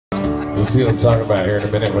You'll see what I'm talking about here in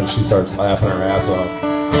a minute when she starts laughing her ass off.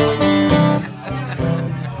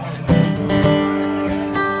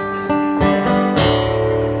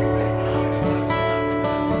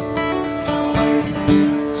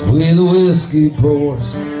 It's the way the whiskey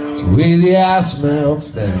pours, it's the way the ice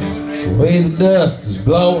melts down, it's the way the dust is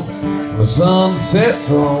blowing when the sun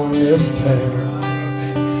sets on this town.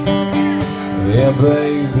 Yeah,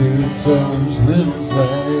 baby, it's those little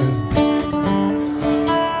things.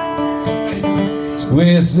 It's the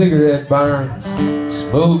way a cigarette burns,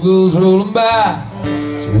 smoke goes rolling by.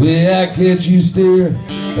 It's the way I catch you staring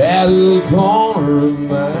out of the corner of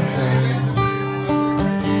my eye.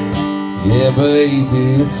 Yeah,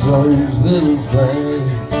 baby, it's those little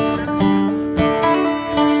things.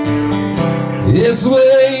 It's the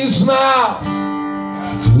way you smile,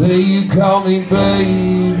 it's the way you call me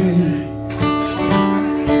baby,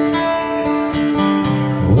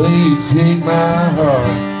 the way you take my heart,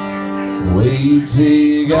 the way you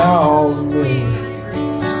take all of me,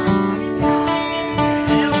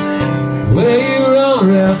 the way you run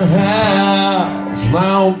around the house with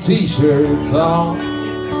my old t-shirts on.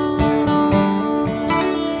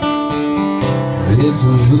 It's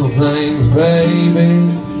those little things, baby,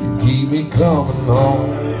 you keep me coming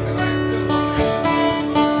home.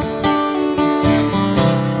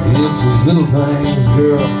 It's those little things,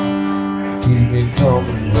 girl, keep me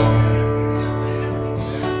coming home.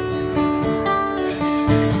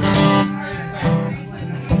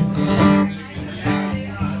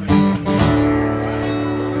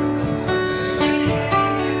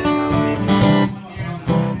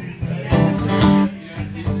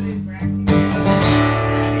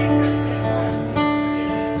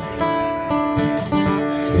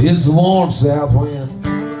 It's the warm south wind,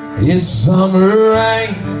 it's summer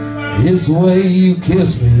rain, it's the way you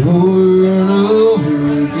kiss me over and over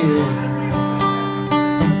again.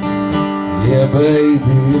 Yeah,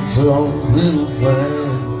 baby, it's those little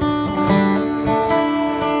things.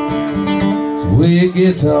 It's the way a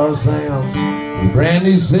guitar sounds, the brand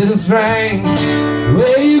new set of strings, the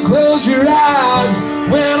way you close your eyes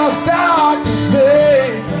when I start to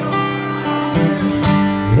sing.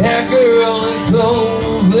 Yeah, girl, it's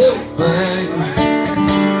those little things.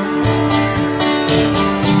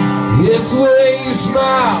 It's the way you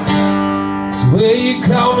smile, it's the way you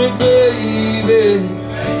call me baby,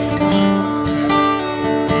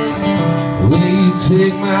 the way you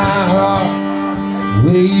take my heart, the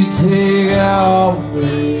way you take all of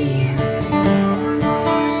me,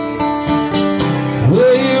 the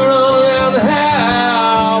way you run around the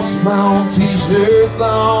house with my own t-shirts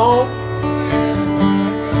on.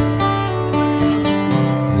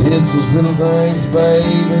 It's those little things, baby,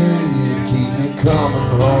 you keep me coming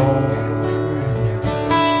home.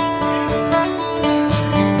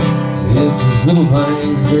 It's those little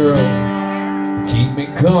things, girl, keep me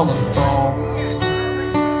coming home.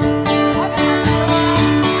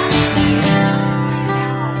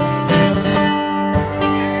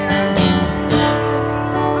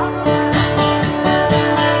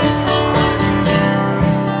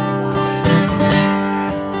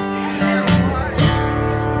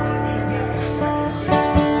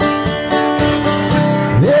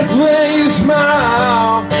 It's the way you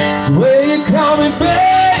smile, the way you call me baby,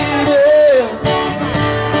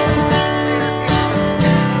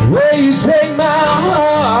 the way you take my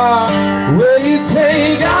heart, the way you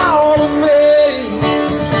take all of me,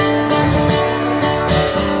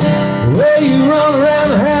 the way you run around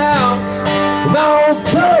the house with my old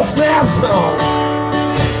toe snaps on.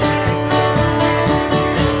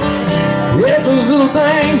 It's those little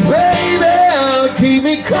things, baby, that keep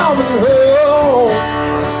me coming home.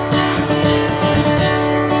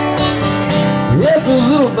 It's those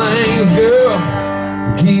little things, girl,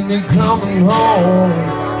 that keep me coming home.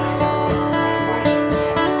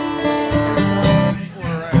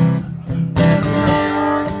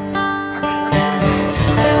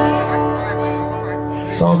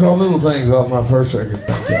 Song called Little Things off my first record.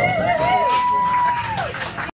 Thank y'all.